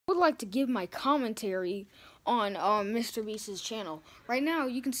like to give my commentary on Mr. Beast's channel. Right now,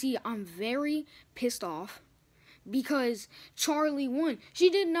 you can see I'm very pissed off because Charlie won. She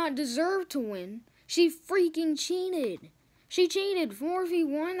did not deserve to win. She freaking cheated. She cheated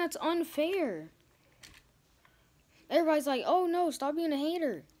 4v1. That's unfair. Everybody's like, oh no, stop being a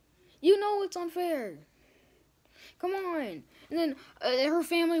hater. You know it's unfair. Come on. And then her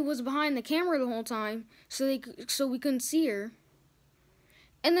family was behind the camera the whole time, so we couldn't see her.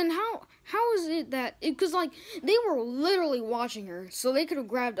 And then how is it that, because like they were literally watching her, so they could have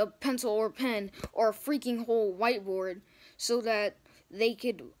grabbed a pencil or pen or a freaking whole whiteboard so that they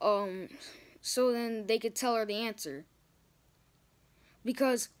could so then they could tell her the answer.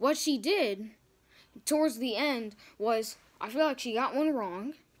 Because what she did towards the end was, I feel like she got one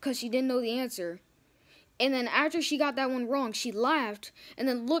wrong because she didn't know the answer. And then after she got that one wrong, she laughed and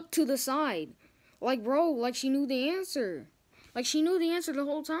then looked to the side. Like, bro, like she knew the answer. Like, she knew the answer the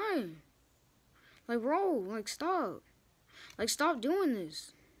whole time. Like, bro, like, stop. Like, stop doing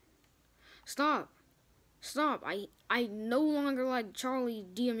this. Stop. Stop. I no longer like Charli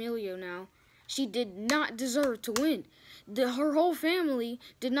D'Amelio now. She did not deserve to win. Her whole family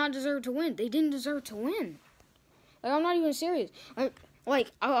did not deserve to win. They didn't deserve to win. Like, I'm not even serious. I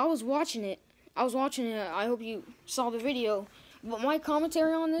was watching it. I hope you saw the video. But my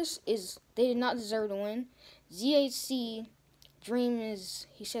commentary on this is they did not deserve to win. ZHC Dream is,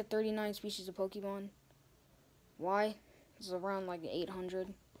 he said 39 species of Pokemon. Why? It's around like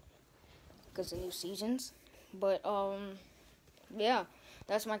 800 because of new seasons. But yeah,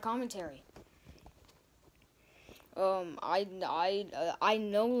 that's my commentary. I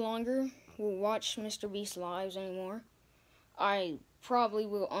no longer will watch Mr. Beast lives anymore. I probably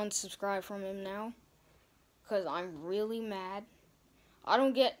will unsubscribe from him now because I'm really mad. I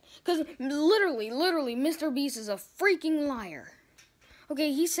don't get, because literally, Mr. Beast is a freaking liar.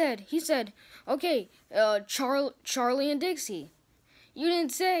 Okay, he said, okay, Charlie and Dixie. You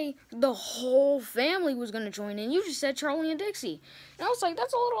didn't say the whole family was going to join in. You just said Charlie and Dixie. And I was like,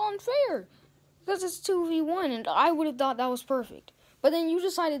 that's a little unfair because it's 2v1, and I would have thought that was perfect. But then you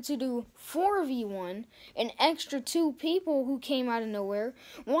decided to do 4v1, an extra 2 people who came out of nowhere.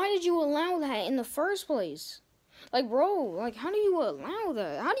 Why did you allow that in the first place? Like, bro, like, how do you allow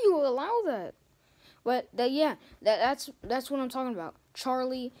that? How do you allow that? But, yeah, that's what I'm talking about.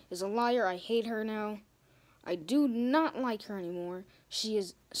 Charlie is a liar. I hate her now. I do not like her anymore. She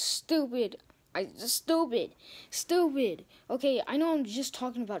is stupid. Stupid. Okay, I know I'm just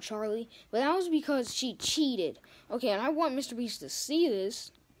talking about Charlie, but that was because she cheated. Okay, and I want Mr. Beast to see this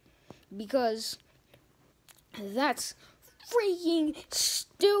because that's freaking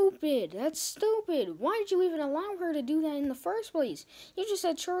stupid. That's stupid. Why did you even allow her to do that in the first place? You just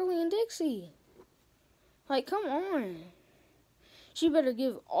said Charlie and Dixie. Like, come on. She better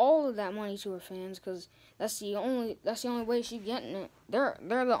give all of that money to her fans because that's the only way she's getting it. They're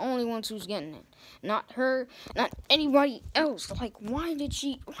the only ones who's getting it. Not her, not anybody else. Like, why did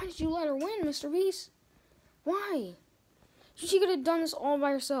you let her win, Mr. Beast? Why? She could have done this all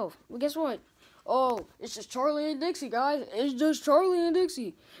by herself. But guess what? Oh, it's just Charlie and Dixie, guys. It's just Charlie and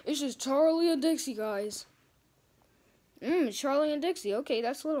Dixie. It's just Charlie and Dixie, guys. Charlie and Dixie. Okay,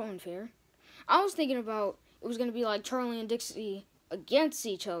 that's a little unfair. I was thinking about it was going to be like Charlie and Dixie against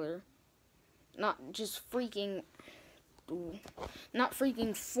each other. Not just freaking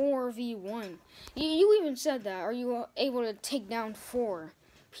 4v1. You even said that. Are you able to take down 4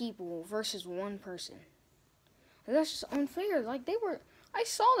 people versus 1 person? That's just unfair. Like, I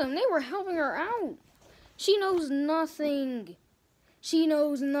saw them. They were helping her out. She knows nothing.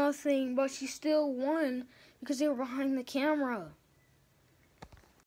 But she still won because they were behind the camera.